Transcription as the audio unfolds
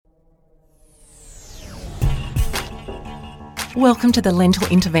Welcome to the Lentil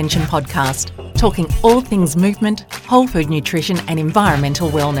Intervention Podcast, talking all things movement, whole food nutrition and environmental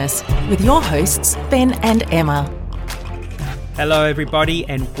wellness with your hosts, Ben and Emma. Hello everybody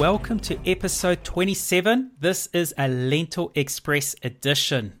and welcome to episode 27. This is a Lentil Express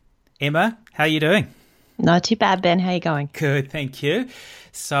edition. Emma, how are you doing? Not too bad, Ben. How are you going? Good, thank you.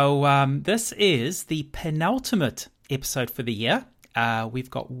 So this is the penultimate episode for the year. We've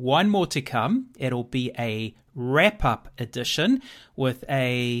got one more to come. It'll be a wrap-up edition with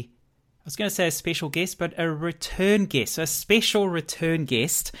a special guest, but a return guest, a special return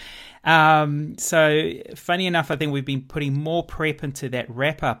guest. So funny enough, I think we've been putting more prep into that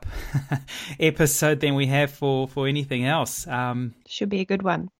wrap-up episode than we have for anything else. Should be a good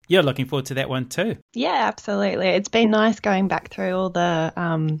one. You're looking forward to that one too? Yeah, absolutely. It's been nice going back through all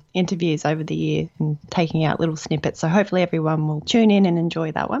the interviews over the year and taking out little snippets. So hopefully everyone will tune in and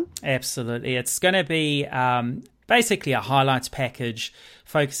enjoy that one. Absolutely. It's going to be basically a highlights package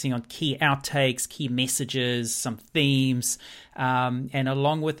focusing on key outtakes, key messages, some themes, and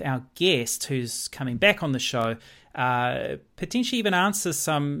along with our guest who's coming back on the show, potentially even answer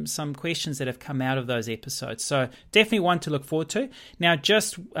some questions that have come out of those episodes. So definitely one to look forward to. Now,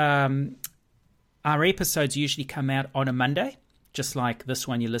 just our episodes usually come out on a Monday, just like this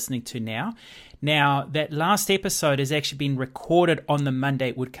one you're listening to now. Now, that last episode has actually been recorded on the Monday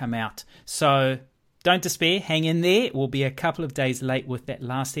it would come out. So don't despair, hang in there. We'll be a couple of days late with that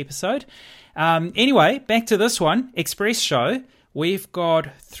last episode. Anyway, back to this one, Express Show. We've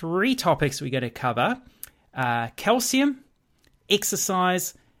got 3 topics we're going to cover. Calcium,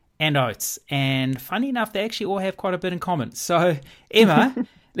 exercise, and oats. And funny enough, they actually all have quite a bit in common. So, Emma,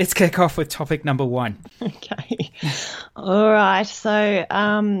 let's kick off with topic number 1. Okay. All right.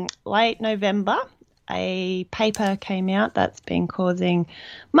 So, late November, a paper came out that's been causing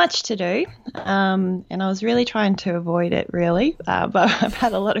much to do, and I was really trying to avoid it, really, but I've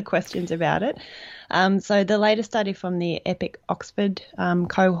had a lot of questions about it. So the latest study from the EPIC Oxford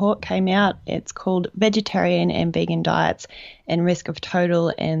cohort came out. It's called Vegetarian and Vegan Diets and Risk of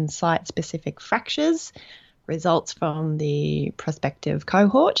Total and Site-Specific Fractures, results from the prospective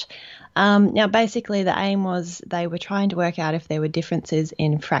cohort. Now, basically, the aim was they were trying to work out if there were differences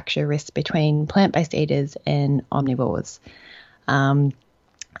in fracture risk between plant-based eaters and omnivores.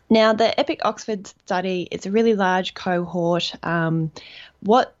 Now, the EPIC Oxford study, it's a really large cohort.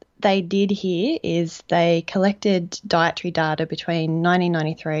 What they did here is they collected dietary data between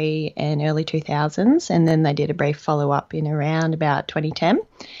 1993 and early 2000s, and then they did a brief follow-up in around about 2010.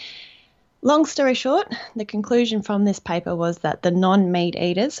 Long story short, the conclusion from this paper was that the non-meat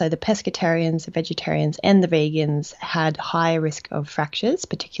eaters, so the pescatarians, the vegetarians and the vegans, had higher risk of fractures,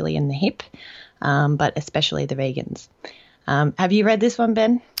 particularly in the hip, but especially the vegans. Have you read this one,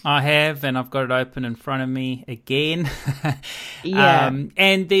 Ben? I have, and I've got it open in front of me again. Yeah.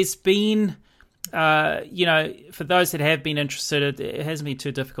 And there's been, for those that have been interested, it hasn't been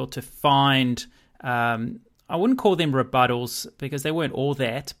too difficult to find, I wouldn't call them rebuttals because they weren't all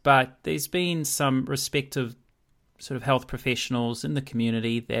that, but there's been some respective sort of health professionals in the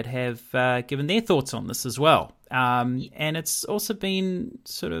community that have given their thoughts on this as well. And it's also been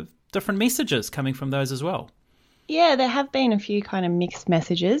sort of different messages coming from those as well. Yeah, there have been a few kind of mixed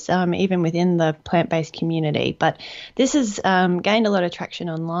messages, even within the plant-based community. But this has gained a lot of traction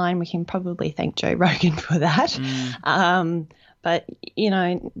online. We can probably thank Joe Rogan for that. But,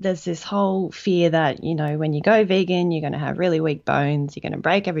 there's this whole fear that, when you go vegan, you're going to have really weak bones. You're going to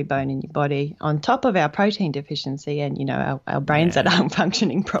break every bone in your body on top of our protein deficiency and, our brains that aren't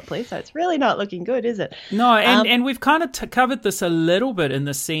functioning properly. So it's really not looking good, is it? No, and we've kind of covered this a little bit in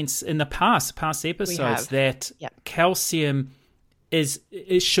the sense in the past episodes that calcium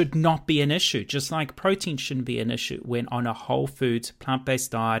it should not be an issue, just like protein shouldn't be an issue when on a whole foods,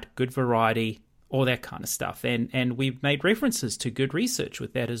 plant-based diet, good variety, all that kind of stuff. And we've made references to good research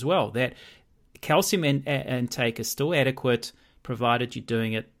with that as well, that calcium intake is still adequate provided you're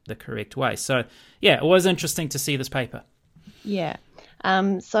doing it the correct way. So, yeah, it was interesting to see this paper. Yeah.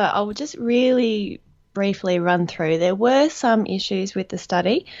 So I'll just really briefly run through. There were some issues with the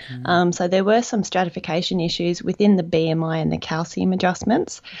study. So there were some stratification issues within the BMI and the calcium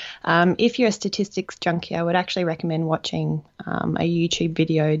adjustments. If you're a statistics junkie, I would actually recommend watching a YouTube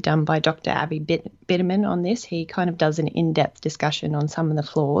video done by Dr. Avi Bitterman on this. He kind of does an in-depth discussion on some of the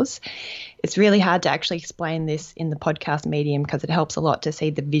flaws. It's really hard to actually explain this in the podcast medium because it helps a lot to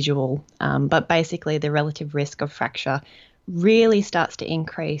see the visual. But basically the relative risk of fracture really starts to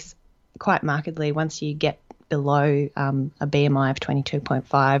increase quite markedly once you get below a BMI of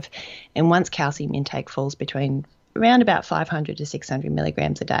 22.5 and once calcium intake falls between around about 500 to 600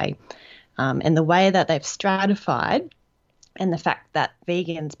 milligrams a day. And the way that they've stratified and the fact that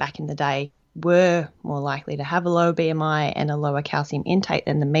vegans back in the day were more likely to have a lower BMI and a lower calcium intake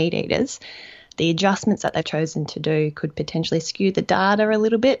than the meat eaters, the adjustments that they've chosen to do could potentially skew the data a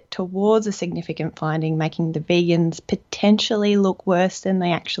little bit towards a significant finding, making the vegans potentially look worse than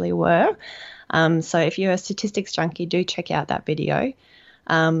they actually were. So if you're a statistics junkie, do check out that video.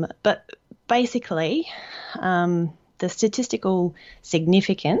 But basically, the statistical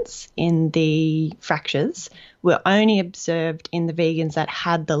significance in the fractures were only observed in the vegans that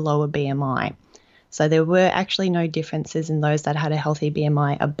had the lower BMI. So there were actually no differences in those that had a healthy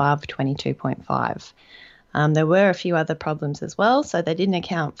BMI above 22.5. There were a few other problems as well. So they didn't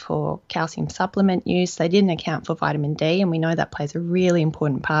account for calcium supplement use. They didn't account for vitamin D, and we know that plays a really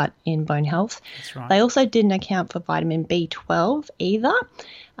important part in bone health. That's right. They also didn't account for vitamin B12 either.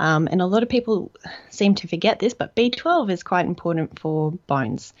 And a lot of people seem to forget this, but B12 is quite important for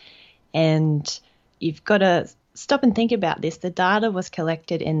bones. And you've got to stop and think about this. The data was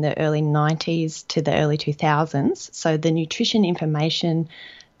collected in the early 90s to the early 2000s. So the nutrition information,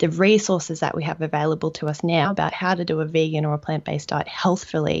 the resources that we have available to us now about how to do a vegan or a plant-based diet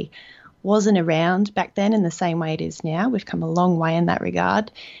healthfully wasn't around back then in the same way it is now. We've come a long way in that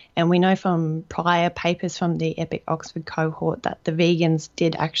regard. And we know from prior papers from the EPIC Oxford cohort that the vegans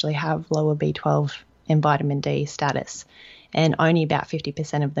did actually have lower B12 and vitamin D status, and only about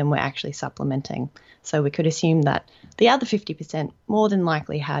 50% of them were actually supplementing. So we could assume that the other 50% more than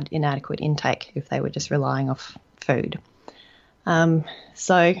likely had inadequate intake if they were just relying off food.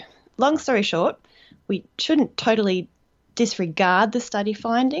 So long story short, we shouldn't totally disregard the study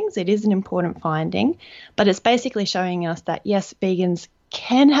findings. It is an important finding, but it's basically showing us that, yes, vegans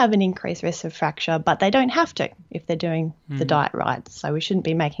can have an increased risk of fracture, but they don't have to if they're doing the diet right. So we shouldn't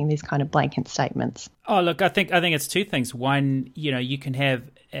be making these kind of blanket statements. Oh, look, I think it's two things. One, you can have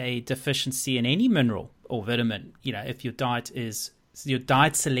a deficiency in any mineral or vitamin, if your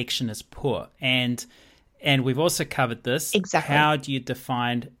diet selection is poor. And we've also covered this. Exactly. How do you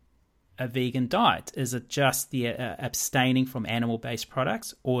define a vegan diet? Is it just the abstaining from animal-based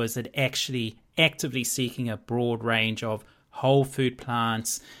products, or is it actually actively seeking a broad range of whole food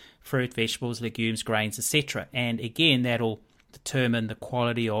plants, fruit, vegetables, legumes, grains, etc.? And again, that'll determine the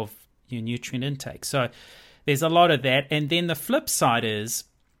quality of your nutrient intake. So there's a lot of that. And then the flip side is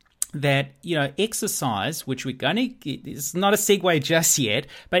that, exercise, which we're going to get, it's not a segue just yet,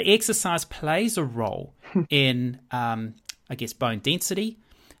 but exercise plays a role in, bone density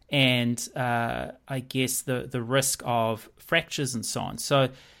and, the risk of fractures and so on. So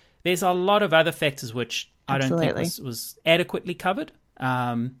there's a lot of other factors which I don't think was adequately covered.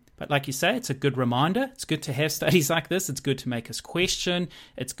 But like you say, it's a good reminder. It's good to have studies like this. It's good to make us question.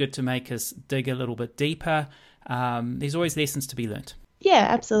 It's good to make us dig a little bit deeper. There's always lessons to be learnt. Yeah,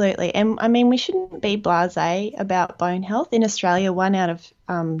 absolutely. And I mean, we shouldn't be blasé about bone health. In Australia, 1 out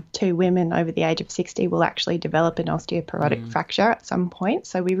of 2 women over the age of 60 will actually develop an osteoporotic fracture at some point.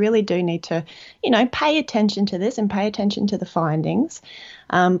 So we really do need to, pay attention to this and pay attention to the findings.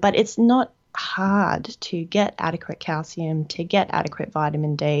 But it's not hard to get adequate calcium, to get adequate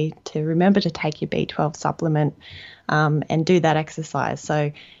vitamin D, to remember to take your B12 supplement and do that exercise.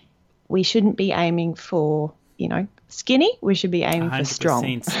 So we shouldn't be aiming for, skinny. We should be aiming 100%. For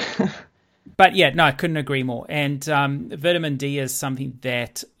strong. But yeah, no, I couldn't agree more. And vitamin D is something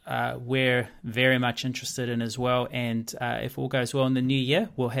that we're very much interested in as well. And if all goes well in the new year,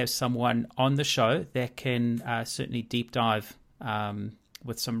 we'll have someone on the show that can certainly deep dive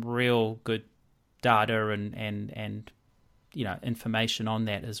with some real good data and information on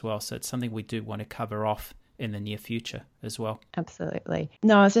that as well. So it's something we do want to cover off in the near future as well. Absolutely.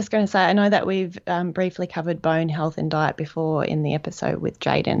 No, I was just going to say, I know that we've briefly covered bone health and diet before in the episode with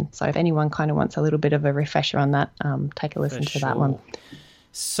Jaden. So if anyone kind of wants a little bit of a refresher on that, take a listen to that one.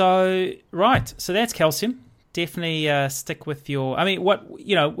 So, right. So that's calcium. Definitely stick with your,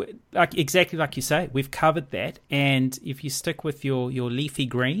 exactly like you say, we've covered that. And if you stick with your leafy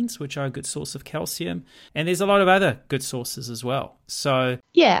greens, which are a good source of calcium, and there's a lot of other good sources as well. So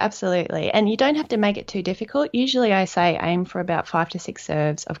yeah, absolutely. And you don't have to make it too difficult. Usually I say aim for about 5 to 6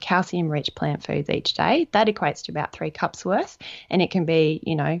 serves of calcium-rich plant foods each day. That equates to about 3 cups worth. And it can be,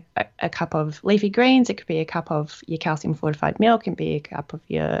 a cup of leafy greens. It could be a cup of your calcium-fortified milk. It can be a cup of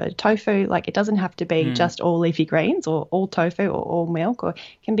your tofu. Like, it doesn't have to be just all leafy greens or all tofu or all milk, or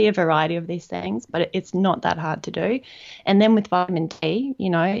it can be a variety of these things, but it's not that hard to do. And then with vitamin D,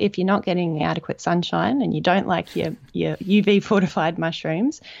 if you're not getting adequate sunshine and you don't like your UV fortified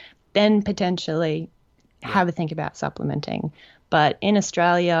mushrooms, then potentially have a think about supplementing. But in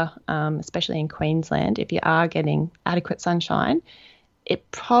Australia, especially in Queensland, if you are getting adequate sunshine, it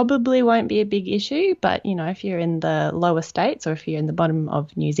probably won't be a big issue, but, if you're in the lower states or if you're in the bottom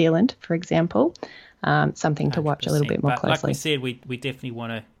of New Zealand, for example, something to watch a little bit more closely. Like we said, we definitely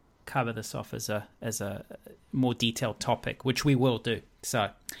want to cover this off as a more detailed topic, which we will do. So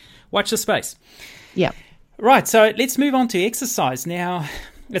watch the space. Yeah. Right, so let's move on to exercise. Now,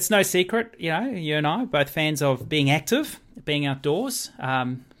 it's no secret, you and I are both fans of being active, being outdoors,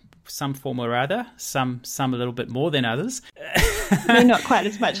 some form or other, some a little bit more than others. Me, not quite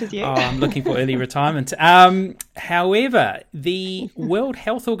as much as you. I'm looking for early retirement. However, the World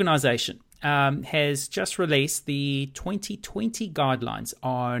Health Organization has just released the 2020 guidelines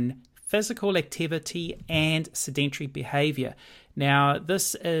on physical activity and sedentary behavior. Now,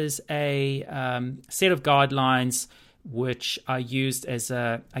 this is a set of guidelines which are used as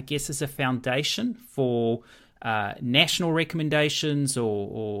a foundation for national recommendations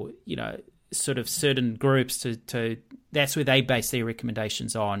or sort of certain groups to that's where they base their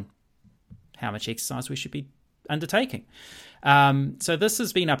recommendations on how much exercise we should be undertaking. So this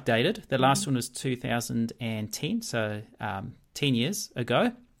has been updated. The last one was 2010, so 10 years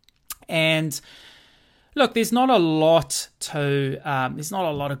ago. And look, there's not a lot of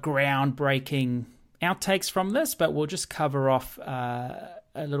groundbreaking outtakes from this, but we'll just cover off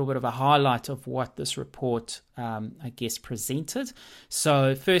a little bit of a highlight of what this report, presented.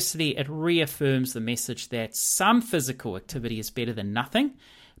 So firstly, it reaffirms the message that some physical activity is better than nothing,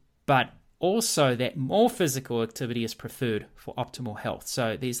 but also that more physical activity is preferred for optimal health.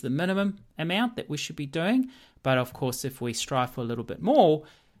 So there's the minimum amount that we should be doing, but of course, if we strive for a little bit more,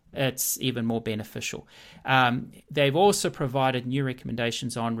 it's even more beneficial. They've also provided new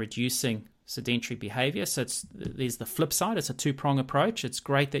recommendations on reducing sedentary behavior. So there's the flip side. It's a two-prong approach. It's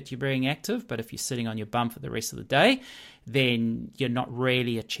great that you're being active, but if you're sitting on your bum for the rest of the day, then you're not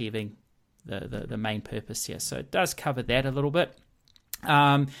really achieving the main purpose here. So it does cover that a little bit.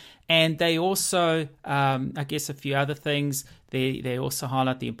 And they also, a few other things, they also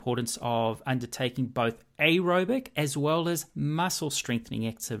highlight the importance of undertaking both aerobic as well as muscle strengthening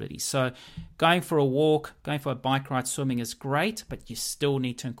activities. So going for a walk, going for a bike ride, swimming is great, but you still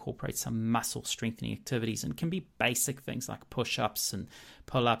need to incorporate some muscle strengthening activities, and it can be basic things like push-ups and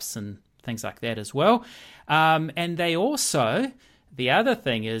pull-ups and things like that as well. And they also... The other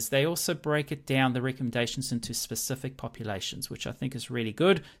thing is they also break it down, the recommendations, into specific populations, which I think is really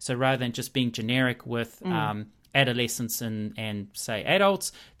good. So rather than just being generic with adolescents and say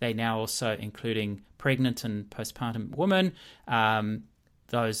adults, they now also including pregnant and postpartum women,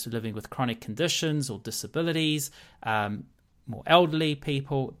 those living with chronic conditions or disabilities, more elderly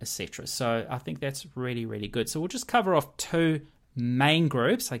people, etc. So I think that's really, really good. So we'll just cover off two main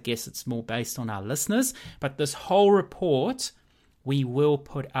groups. I guess it's more based on our listeners, but this whole report we will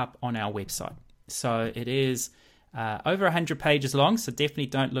put up on our website. So it is over 100 pages long, so definitely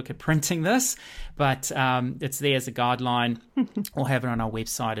don't look at printing this, but it's there as a guideline. We'll have it on our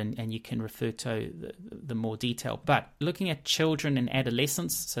website, and you can refer to the more detail. But looking at children and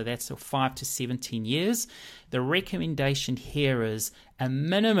adolescents, so that's 5 to 17 years, the recommendation here is a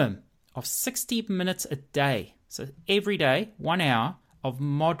minimum of 60 minutes a day. So every day, 1 hour of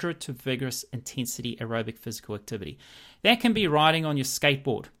moderate to vigorous intensity aerobic physical activity. That can be riding on your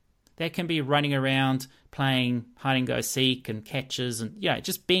skateboard. That can be running around, playing hide and go seek and catches, and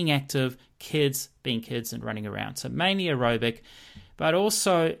just being active, being kids and running around. So mainly aerobic, but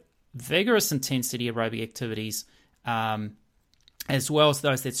also vigorous intensity aerobic activities, as well as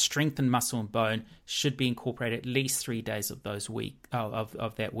those that strengthen muscle and bone, should be incorporated at least 3 days of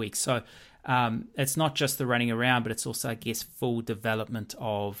that week. So it's not just the running around, but it's also, full development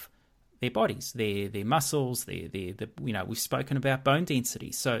of their bodies, their muscles, we've spoken about bone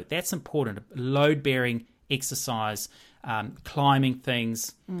density. So that's important. Load-bearing exercise, climbing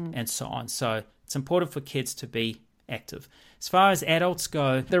things, and so on. So it's important for kids to be active. As far as adults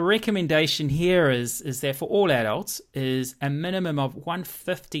go, the recommendation here is that for all adults is a minimum of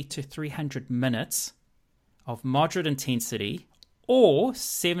 150 to 300 minutes of moderate intensity, or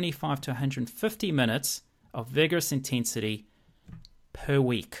 75 to 150 minutes of vigorous intensity per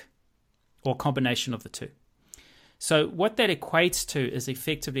week, or combination of the two. So what that equates to is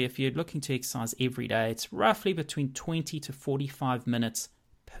effectively, if you're looking to exercise every day, it's roughly between 20 to 45 minutes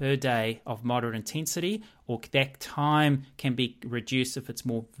per day of moderate intensity, or that time can be reduced if it's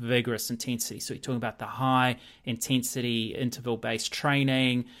more vigorous intensity. So you're talking about the high intensity interval-based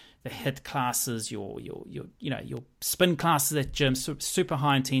training, the HIIT classes, your spin classes at gym, super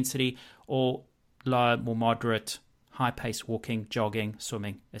high intensity, or low, more moderate, high-paced walking, jogging,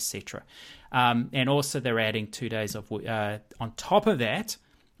 swimming, etc. And also they're adding 2 days of on top of that,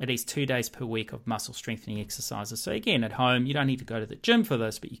 at least 2 days per week of muscle strengthening exercises. So again, at home, you don't need to go to the gym for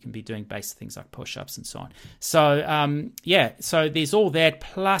this, but you can be doing basic things like push-ups and so on. So so there's all that.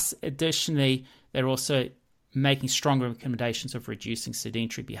 Plus, additionally, they're also making stronger recommendations of reducing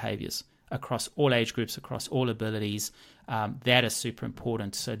sedentary behaviors across all age groups, across all abilities. That is super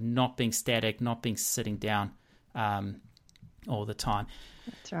important. So not being static, not being sitting down all the time.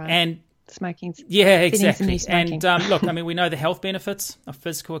 That's right. And smoking. Yeah, exactly. Smoking. And look, I mean, we know the health benefits of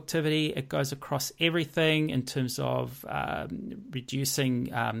physical activity. It goes across everything in terms of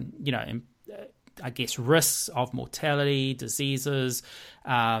reducing, I guess, risks of mortality, diseases,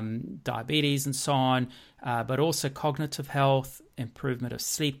 diabetes, and so on, but also cognitive health, improvement of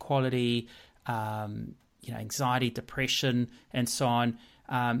sleep quality, anxiety, depression, and so on.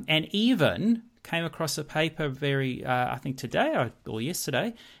 And even came across a paper I think today or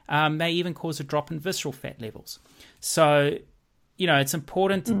yesterday, may even cause a drop in visceral fat levels. So, it's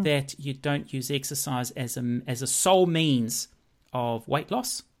important that you don't use exercise as a sole means of weight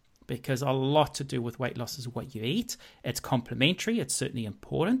loss, because a lot to do with weight loss is what you eat. It's complementary. It's certainly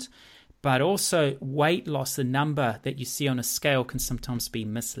important. But also weight loss, the number that you see on a scale can sometimes be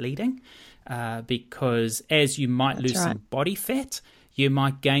misleading because as you might lose some body fat, you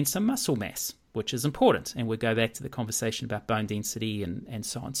might gain some muscle mass, which is important. And we'll go back to the conversation about bone density and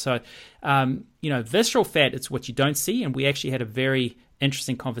so on. So, visceral fat, it's what you don't see. And we actually had a very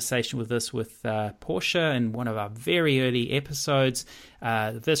interesting conversation with this with Portia in one of our very early episodes.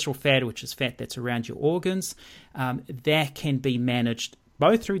 The visceral fat, which is fat that's around your organs, that can be managed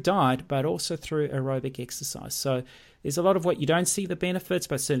both through diet, but also through aerobic exercise. So there's a lot of what you don't see the benefits,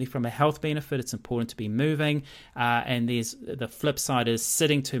 but certainly from a health benefit, it's important to be moving. And there's the flip side is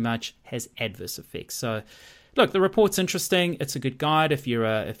sitting too much has adverse effects. So look, the report's interesting. It's a good guide if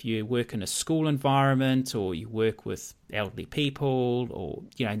you work in a school environment or you work with elderly people or,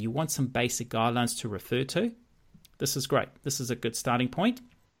 and you want some basic guidelines to refer to. This is great. This is a good starting point.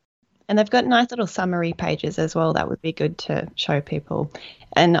 And they've got nice little summary pages as well. That would be good to show people.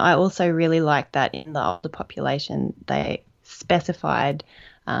 And I also really like that in the older population, they specified,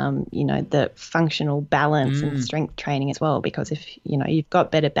 the functional balance and strength training as well, because if, you've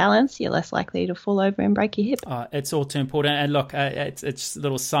got better balance, you're less likely to fall over and break your hip. It's all too important. And look, it's a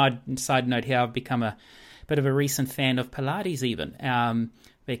little side note here. I've become a bit of a recent fan of Pilates even.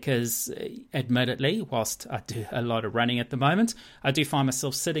 Because admittedly, whilst I do a lot of running at the moment, I do find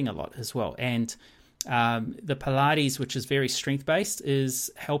myself sitting a lot as well. And the Pilates, which is very strength-based,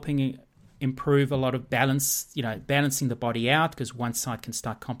 is helping improve a lot of balance, balancing the body out because one side can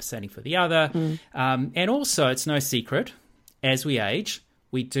start compensating for the other. And also, it's no secret, as we age,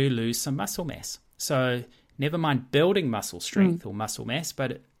 we do lose some muscle mass. So never mind building muscle strength or muscle mass,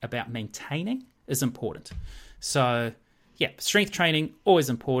 but about maintaining is important. So strength training, always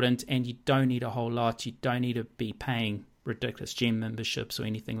important, and you don't need a whole lot. You don't need to be paying ridiculous gym memberships or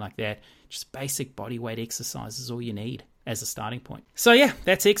anything like that. Just basic body weight exercise is all you need as a starting point. So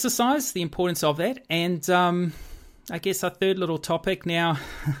that's exercise, the importance of that. And I guess our third little topic now,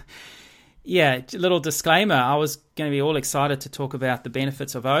 little disclaimer. I was going to be all excited to talk about the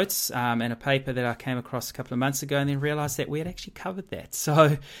benefits of oats and a paper that I came across a couple of months ago and then realized that we had actually covered that.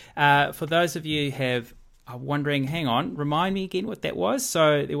 So for those of you who are wondering, hang on, remind me again what that was.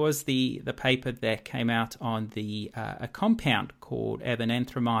 So there was the paper that came out on a compound called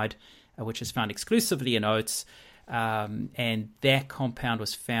avenanthramide, which is found exclusively in oats, and that compound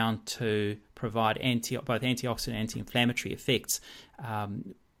was found to provide both antioxidant and anti-inflammatory effects. The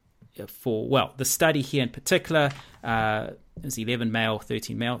study here in particular is 11 male,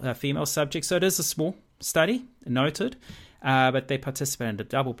 13 female subjects, so it is a small study, noted, but they participated in a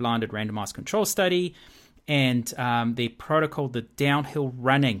double-blinded randomized control study. And the protocol, the downhill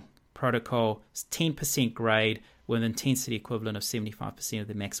running protocol, is 10% grade with an intensity equivalent of 75% of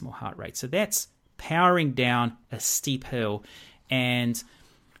the maximal heart rate. So that's powering down a steep hill. And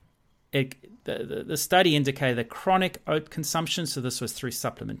the study indicated that chronic oat consumption, so this was through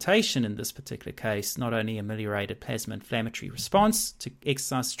supplementation in this particular case, not only ameliorated plasma inflammatory response to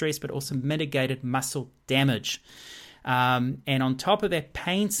exercise stress, but also mitigated muscle damage. And on top of that,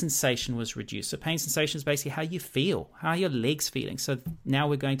 pain sensation was reduced. So pain sensation is basically how you feel, how are your legs feeling. So now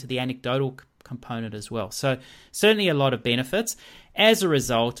we're going to the anecdotal component as well. So certainly a lot of benefits. As a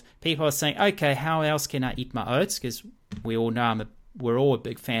result, people are saying, okay, how else can I eat my oats? Because we all know we're all a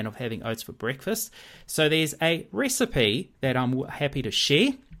big fan of having oats for breakfast. So there's a recipe that I'm happy to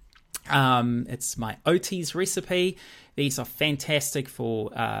share. It's my Oaties recipe. These are fantastic for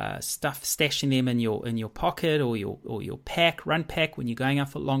stashing them in your pocket or your run pack when you're going out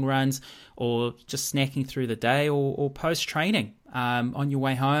for long runs, or just snacking through the day, or post training. On your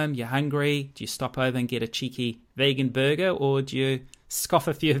way home, you're hungry. Do you stop over and get a cheeky vegan burger, or do you scoff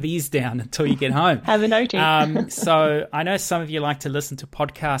a few of these down until you get home? Have an OT. So I know some of you like to listen to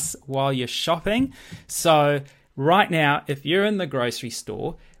podcasts while you're shopping. So right now, if you're in the grocery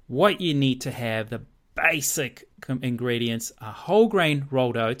store, what you need to have, the basic ingredients, are whole grain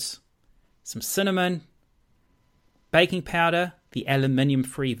rolled oats, some cinnamon, baking powder, the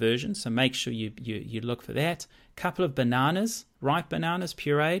aluminium-free version, so make sure you look for that. A couple of bananas, ripe bananas,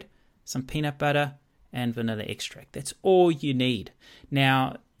 pureed, some peanut butter, and vanilla extract. That's all you need.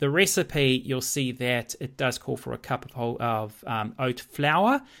 Now, the recipe, you'll see that it does call for a cup of oat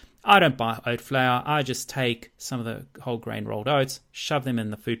flour. I don't buy oat flour. I just take some of the whole grain rolled oats, shove them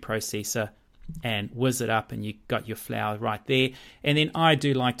in the food processor, and whiz it up, and you got your flour right there. And then I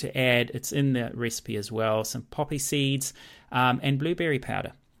do like to add, it's in the recipe as well, some poppy seeds and blueberry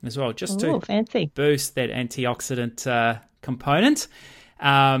powder as well, just to fancy. Boost that antioxidant component.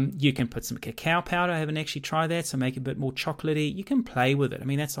 You can put some cacao powder. I haven't actually tried that, so make it a bit more chocolatey. You can play with it. I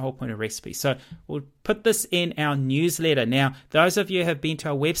mean, that's the whole point of recipe. So we'll put this in our newsletter. Now, those of you who have been to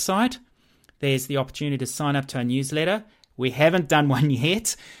our website, there's the opportunity to sign up to our newsletter. We haven't done one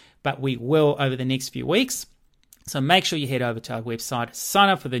yet, but we will over the next few weeks. So make sure you head over to our website, sign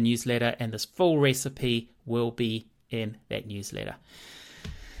up for the newsletter, and this full recipe will be in that newsletter.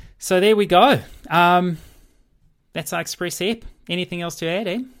 So there we go. That's our Express app. Anything else to add,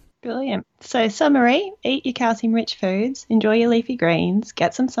 Em? Brilliant. So summary, eat your calcium-rich foods, enjoy your leafy greens,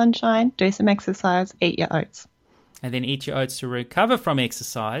 get some sunshine, do some exercise, eat your oats. And then eat your oats to recover from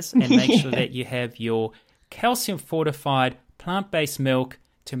exercise, and make sure that you have your calcium-fortified plant-based milk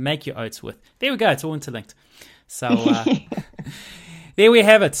to make your oats with. There we go. It's all interlinked. So there we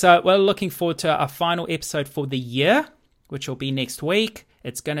have it. So we're looking forward to our final episode for the year, which will be next week.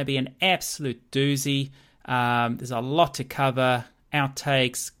 It's going to be an absolute doozy. There's a lot to cover,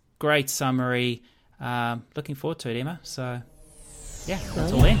 outtakes, great summary. Looking forward to it, Emma. So, yeah,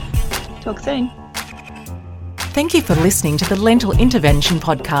 that's all in. Talk soon. Thank you for listening to the Lentil Intervention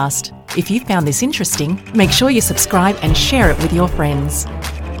Podcast. If you found this interesting, make sure you subscribe and share it with your friends.